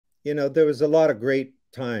you know, there was a lot of great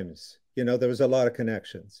times. You know, there was a lot of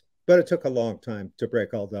connections, but it took a long time to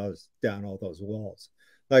break all those down, all those walls.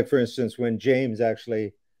 Like, for instance, when James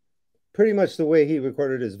actually, pretty much the way he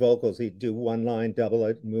recorded his vocals, he'd do one line, double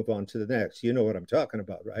it, and move on to the next. You know what I'm talking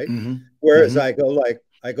about, right? Mm-hmm. Whereas Mm-hmm.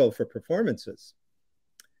 I go for performances.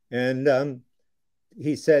 And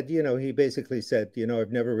he said, you know, he basically said, you know,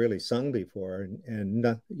 I've never really sung before, and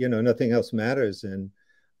no, you know, nothing else matters. And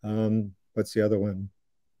what's the other one?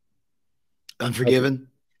 Unforgiven.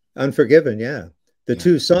 Unforgiven, yeah. The Yeah.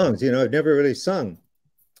 two songs, you know, I've never really sung.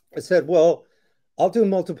 I said, well, I'll do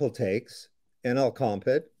multiple takes and I'll comp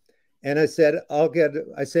it. And I said,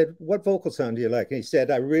 what vocal sound do you like? And he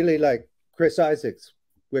said, I really like Chris Isaak's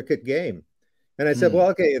Wicked Game. And I said, well, Mm.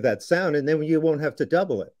 I'll get you that sound and then you won't have to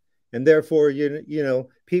double it. And therefore, you know,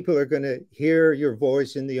 people are going to hear your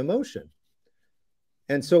voice in the emotion.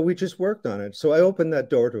 And so we just worked on it. So I opened that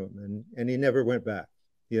door to him, and he never went back,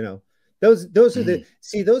 you know. Those are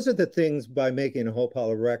Mm. those are the things by making a whole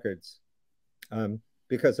pile of records,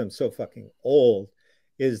 because I'm so fucking old,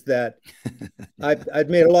 is that I'd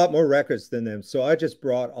made a lot more records than them. So I just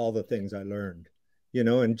brought all the things I learned, you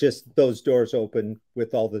know, and just those doors open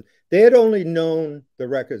with they had only known the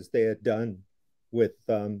records they had done with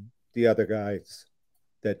the other guys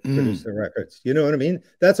that produced Mm. the records. You know what I mean?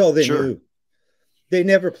 That's all they Sure. knew. They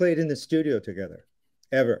never played in the studio together,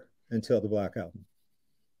 ever, until the Black Album.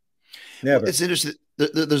 Well, Never. it's interesting.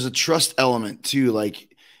 There's a trust element too.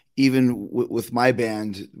 Like even with my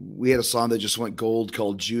band, we had a song that just went gold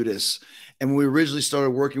called Judas. And when we originally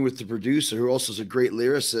started working with the producer, who also is a great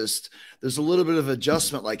lyricist, there's a little bit of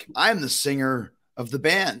adjustment. Like, I'm the singer of the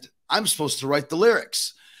band. I'm supposed to write the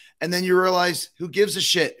lyrics. And then you realize, who gives a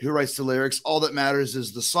shit who writes the lyrics? All that matters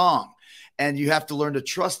is the song. And you have to learn to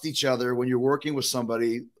trust each other when you're working with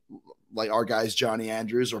somebody like our guys, Johnny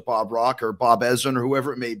Andrews or Bob Rock or Bob Ezrin or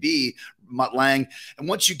whoever it may be, Mutt Lang. And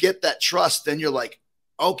once you get that trust, then you're like,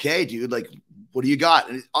 okay, dude, like, what do you got?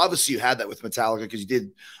 And obviously you had that with Metallica because you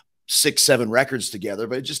did 6, 7 records together,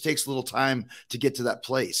 but it just takes a little time to get to that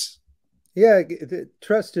place. Yeah,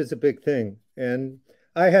 trust is a big thing. And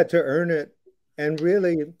I had to earn it. And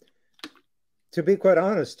really, to be quite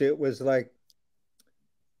honest, it was like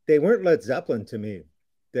they weren't Led Zeppelin to me.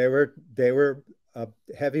 They were a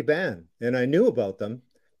heavy band, and I knew about them,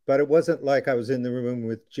 but it wasn't like I was in the room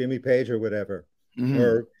with Jimmy Page or whatever, Mm-hmm.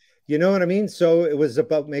 or you know what I mean. So it was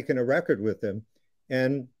about making a record with them,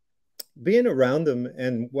 and being around them,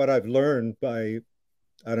 and what I've learned by,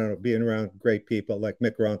 I don't know, being around great people like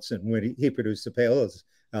Mick Ronson when he produced the Palos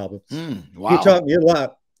albums. He Wow. taught me a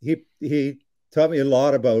lot. He taught me a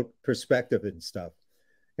lot about perspective and stuff.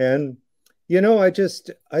 And you know, I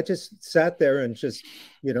just sat there and just,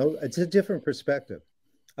 you know, it's a different perspective.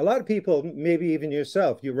 A lot of people, maybe even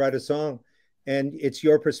yourself, you write a song and it's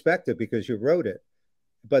your perspective because you wrote it.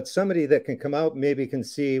 But somebody that can come out maybe can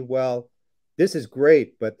see, well, this is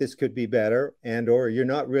great, but this could be better, and or you're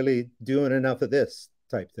not really doing enough of this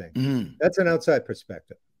type thing. Mm-hmm. That's an outside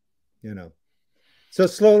perspective, you know. So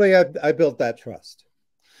slowly I built that trust.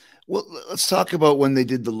 Well, let's talk about when they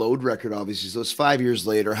did the Load record, obviously. So it's 5 years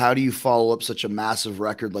later. How do you follow up such a massive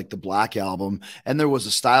record like the Black Album? And there was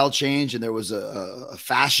a style change and there was a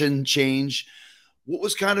fashion change. What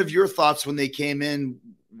was kind of your thoughts when they came in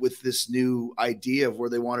with this new idea of where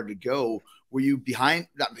they wanted to go? Were you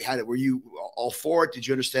not behind it? Were you all for it? Did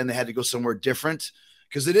you understand they had to go somewhere different?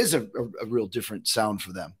 Because it is a real different sound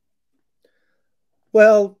for them.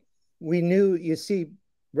 Well, we knew, you see,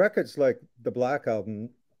 records like the Black Album,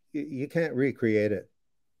 you can't recreate it.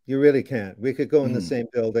 You really can't. We could go in the Mm, same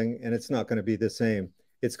building and it's not going to be the same.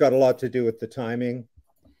 It's got a lot to do with the timing,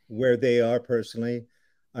 where they are personally.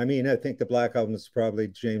 I mean, I think the Black Album is probably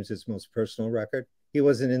James's most personal record. He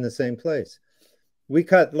wasn't in the same place. We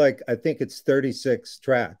cut, like, I think it's 36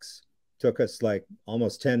 tracks. Took us like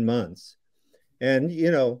almost 10 months. And,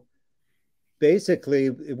 you know, basically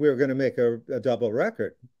we were going to make a double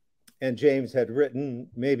record. And James had written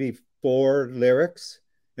maybe 4 lyrics.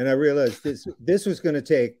 And I realized this was going to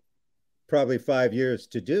take probably 5 years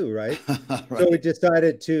to do, right? So we right.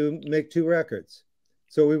 decided to make 2 records.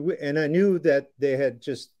 So and I knew that they had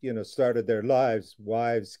just, you know, started their lives,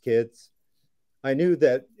 wives, kids. I knew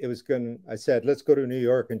that it was going to, I said, let's go to New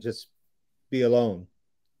York and just be alone.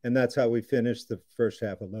 And that's how we finished the first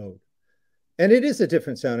half of Load. And it is a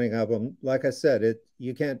different sounding album. Like I said,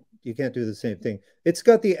 you can't do the same thing. It's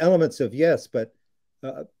got the elements of Yes, but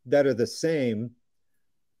that are the same,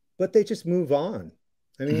 but they just move on.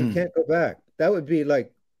 I mean, you Mhm. can't go back. That would be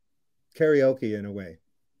like karaoke in a way,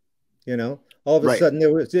 you know. All of a Right. sudden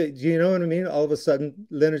there was, do you know what I mean? All of a sudden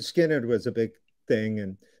Leonard Skinner was a big thing,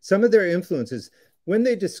 and some of their influences. when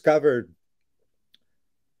they discovered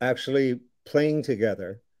actually playing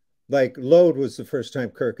together, like Load was the first time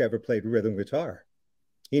Kirk ever played rhythm guitar.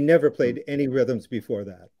 He never played any rhythms before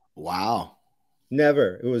that. Wow.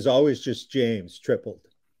 Never. It was always just James tripled.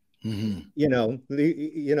 Mm-hmm.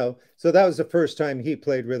 So that was the first time he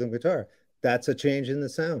played rhythm guitar. That's a change in the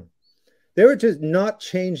sound. They were just not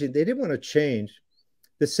changing. They didn't want to change.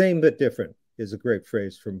 The same but different is a great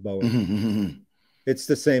phrase from Bowie. Mm-hmm. It's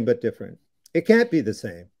the same but different. It can't be the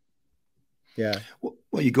same. Yeah.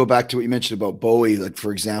 Well, you go back to what you mentioned about Bowie, like,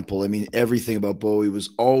 for example, I mean, everything about Bowie was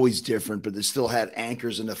always different, but they still had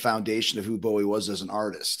anchors in the foundation of who Bowie was as an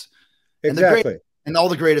artist. Exactly. And all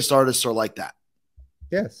the greatest artists are like that.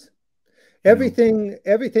 Yes. Everything,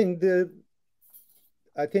 I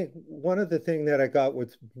think one of the things that I got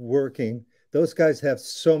with working, those guys have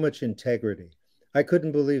so much integrity. I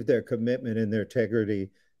couldn't believe their commitment and their integrity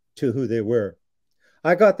to who they were.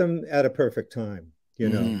 I got them at a perfect time,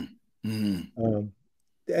 and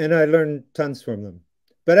I learned tons from them.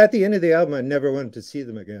 But at the end of the album, I never wanted to see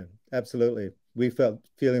them again. Absolutely.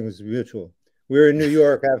 Feeling was mutual. We were in New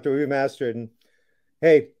York after we mastered, and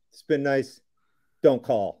hey, it's been nice. Don't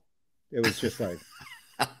call. It was just like,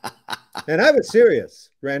 and I was serious.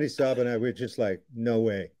 Randy Staub and I were just like, no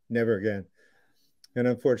way, never again. And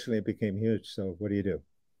unfortunately, it became huge. So what do you do?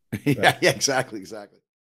 Yeah, exactly.